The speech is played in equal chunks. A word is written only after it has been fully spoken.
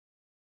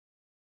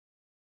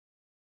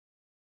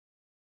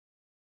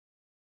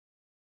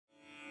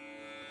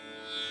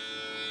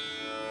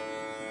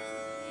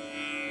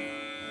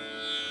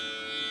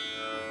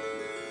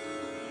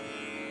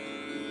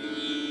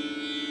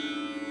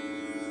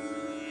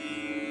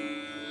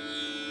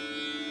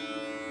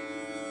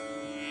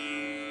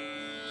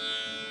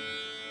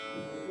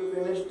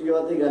finished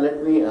your thing,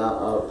 let me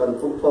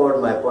put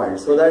forward my point,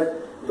 so that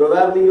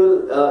probably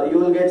you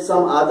will get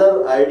some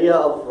other idea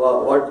of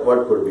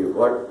what could be.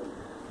 What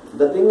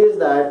the thing is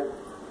that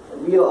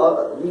we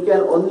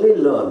can only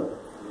learn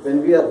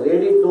when we are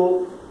ready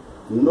to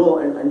know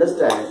and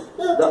understand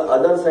the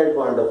other side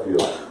point of view.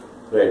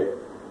 Right?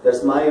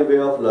 That's my way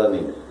of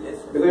learning. Yes.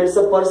 Because it's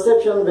a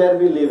perception where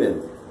we live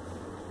in.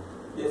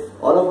 Yes.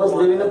 All of us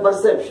live in a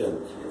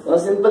perception. A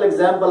simple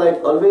example I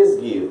always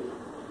give.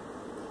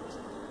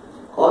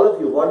 All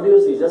of you, what do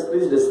you see? Just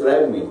please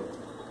describe me.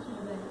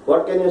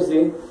 What can you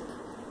see?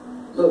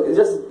 So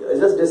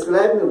just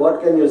describe me.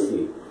 What can you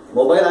see?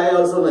 Mobile, I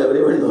also know.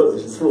 Everyone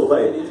knows it's mobile.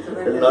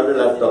 It's not a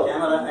laptop.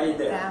 Camera eye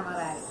there.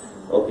 Camera.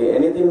 Okay.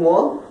 Anything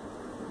more?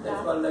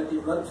 That's called the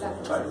deeper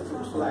part.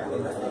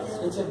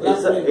 It's a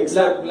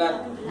black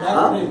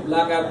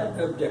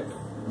object.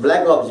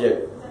 Black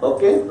object.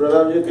 Okay.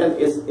 Probably you can.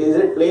 Is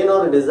it plain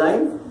or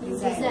design?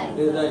 Design.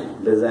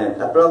 Design.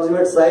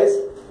 Approximate size?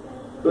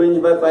 2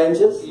 inches by 5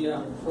 inches?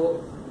 Yeah,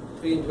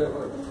 3 inches by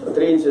 4.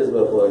 3 inches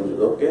by 4 inches.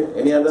 Okay.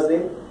 Any other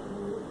thing?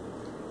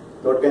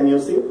 What can you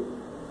see?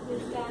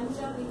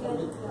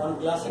 One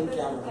glass and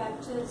camera.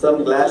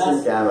 Some glass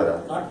and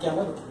camera. Not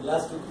camera,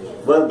 glass.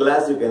 One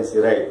glass you can see.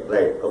 Right.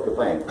 Right. Okay.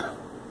 Fine.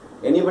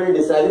 Anybody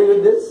disagree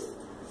with this,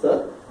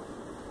 sir?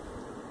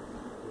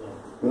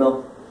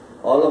 No.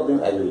 All of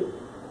them agree.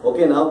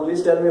 Okay. Now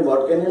please tell me,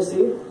 what can you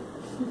see?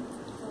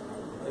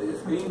 There is a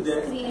screen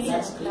there.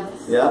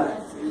 Yeah.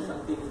 See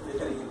something is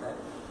flickering in that.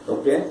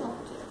 Okay.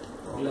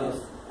 Glass.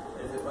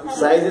 There is a function.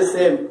 Size is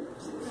same.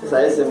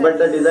 Size same, but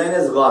the design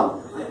is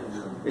gone.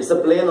 It's a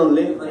plain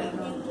only.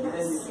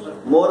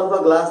 More of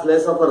a glass,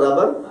 less of a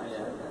rubber.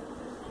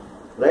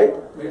 Right?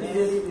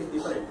 Materially it is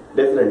different.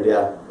 Different.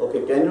 Yeah.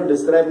 Okay. Can you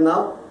describe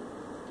now?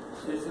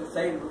 There is a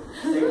side by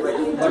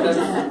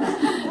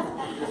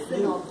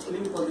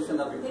slim position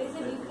of it. There is a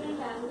different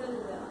angle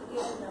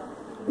here.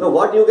 No,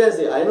 what you can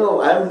see. I know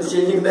I am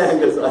changing the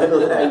angles. I know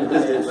the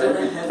angles.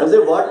 I'm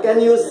saying, what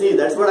can you see?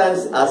 That's what I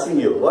am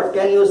asking you. What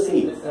can you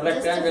see?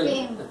 Rectangle.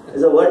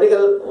 It's a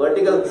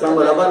vertical, some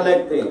rubber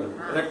like thing.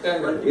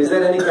 Rectangle. Is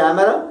there any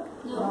camera?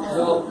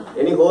 No.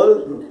 Any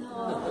hole?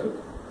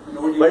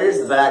 No, But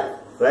it's black,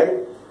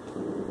 right?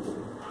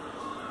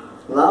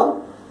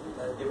 Now?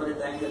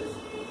 different angles.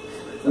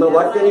 No,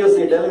 what can you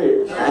see? Tell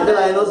me. Angle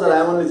I know, sir. I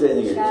am only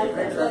changing it.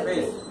 Different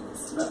surface.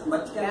 Not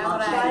much can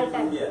not see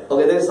from here.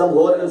 Okay, there is some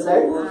hole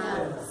inside,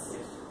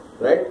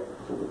 right?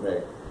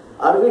 Right.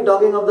 Are we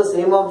talking of the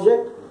same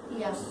object?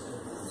 Yes.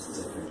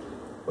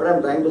 What I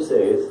am trying to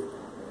say is,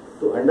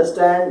 to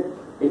understand,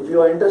 if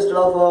you are interested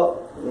of a,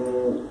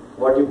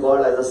 what you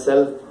call as a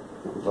self,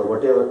 or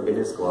whatever it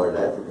is called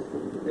as,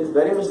 it is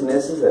very much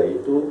necessary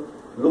to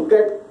look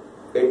at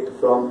it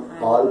from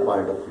all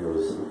point of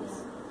views.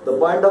 The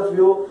point of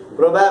view,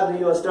 probably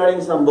you are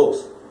studying some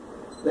books,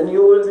 then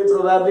you will be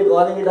probably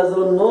calling it as a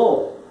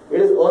no.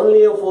 It is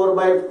only a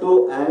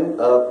 4x2 and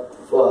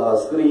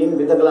screen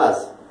with a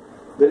glass.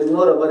 There is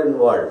no rubber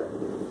involved.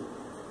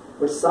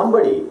 But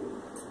somebody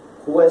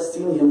who has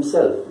seen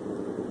himself,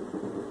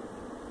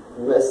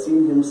 who has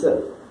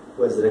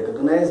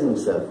recognized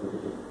himself,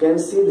 can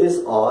see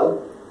this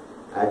all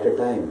at a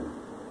time,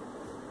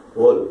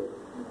 whole.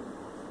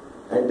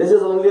 And this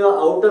is only an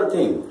outer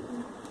thing.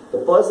 The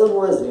person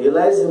who has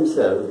realized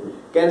himself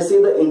can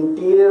see the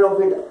interior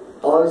of it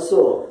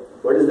also.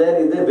 What is there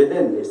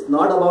within. It's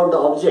not about the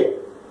object.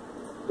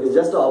 It's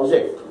just an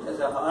object. As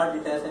a heart,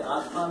 it has an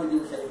atma within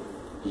inside.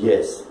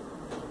 Yes.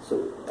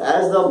 So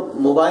as the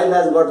mobile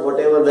has got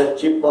whatever that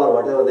chip or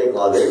whatever they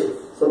call it,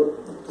 so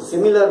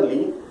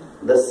similarly,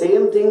 the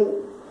same thing,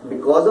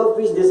 because of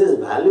which this is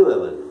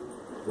valuable.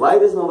 Why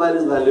this mobile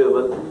is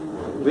valuable?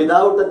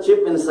 Without a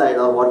chip inside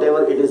or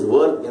whatever it is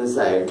worth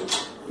inside,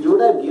 you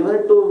would have given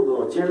it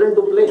to children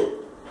to play.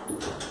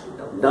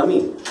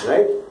 Dummy,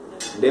 right?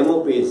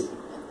 Demo piece.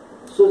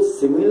 So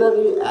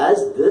similarly,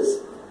 as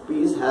this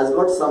piece has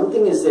got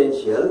something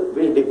essential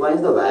which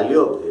defines the value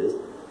of this,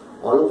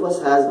 all of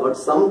us has got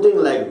something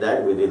like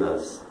that within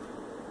us.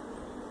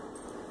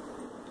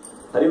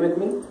 Are you with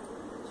me?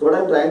 So what I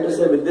am trying to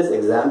say with this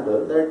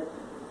example, that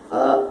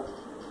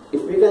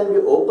if we can be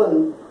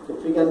open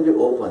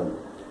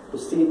to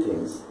see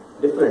things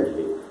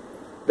differently,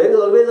 there is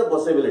always a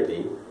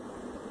possibility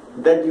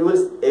that you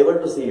will be able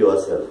to see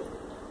yourself.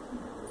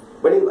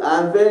 But if I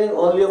am wearing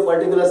only a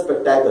particular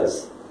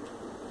spectacles,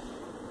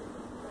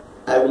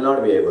 I will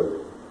not be able to.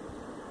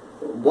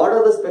 What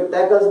are the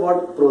spectacles?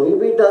 What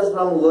prohibit us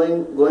from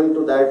going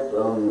to that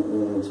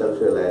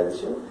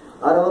self-realization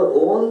are our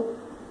own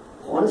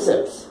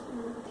concepts,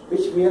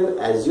 which we have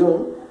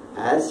assumed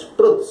as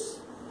truths.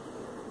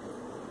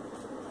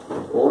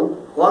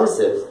 Own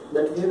concepts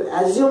that we have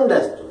assumed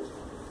as truth.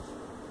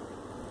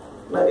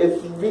 Now,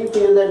 if we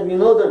feel that we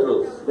know the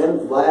truth,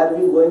 then why are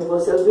we going for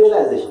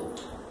self-realization?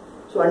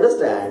 So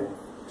understand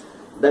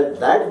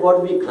that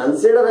what we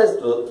consider as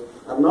truth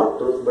are not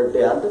truth, but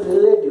they are the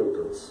relative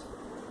truths.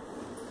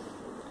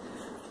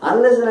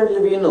 Unless and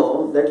until we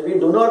know that we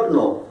do not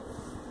know,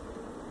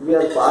 we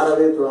are far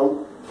away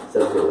from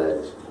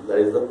self-realization. That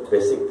is the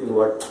basic thing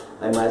what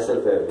I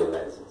myself have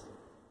realized.